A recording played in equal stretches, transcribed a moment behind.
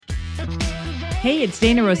Hey, it's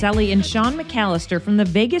Dana Roselli and Sean McAllister from the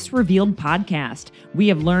Vegas Revealed podcast. We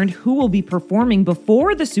have learned who will be performing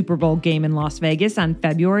before the Super Bowl game in Las Vegas on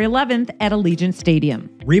February 11th at Allegiant Stadium.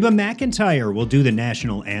 Reba McEntire will do the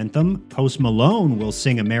national anthem, Post Malone will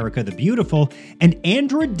sing America the Beautiful, and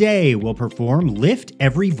Andra Day will perform Lift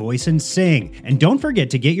Every Voice and Sing. And don't forget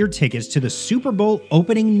to get your tickets to the Super Bowl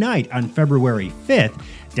opening night on February 5th.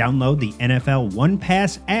 Download the NFL One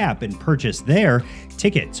Pass app and purchase there.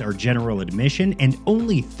 Tickets are general admission and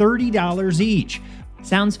only $30 each.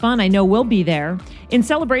 Sounds fun. I know we'll be there. In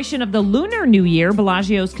celebration of the Lunar New Year,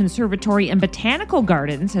 Bellagio's Conservatory and Botanical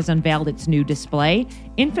Gardens has unveiled its new display,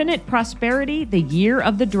 Infinite Prosperity, the Year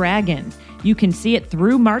of the Dragon. You can see it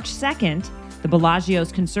through March 2nd. The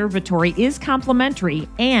Bellagio's Conservatory is complimentary,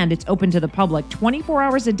 and it's open to the public 24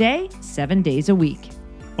 hours a day, 7 days a week.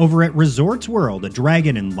 Over at Resorts World, a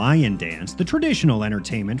dragon and lion dance, the traditional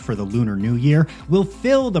entertainment for the Lunar New Year, will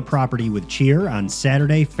fill the property with cheer on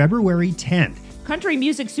Saturday, February 10th. Country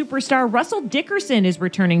music superstar Russell Dickerson is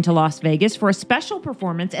returning to Las Vegas for a special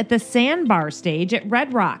performance at the Sandbar stage at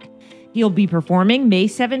Red Rock. He'll be performing May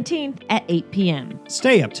 17th at 8 p.m.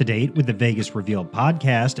 Stay up to date with the Vegas Revealed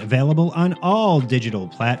podcast, available on all digital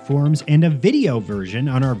platforms, and a video version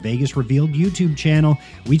on our Vegas Revealed YouTube channel.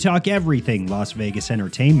 We talk everything Las Vegas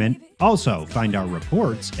entertainment. Also, find our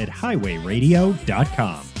reports at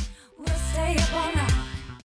highwayradio.com.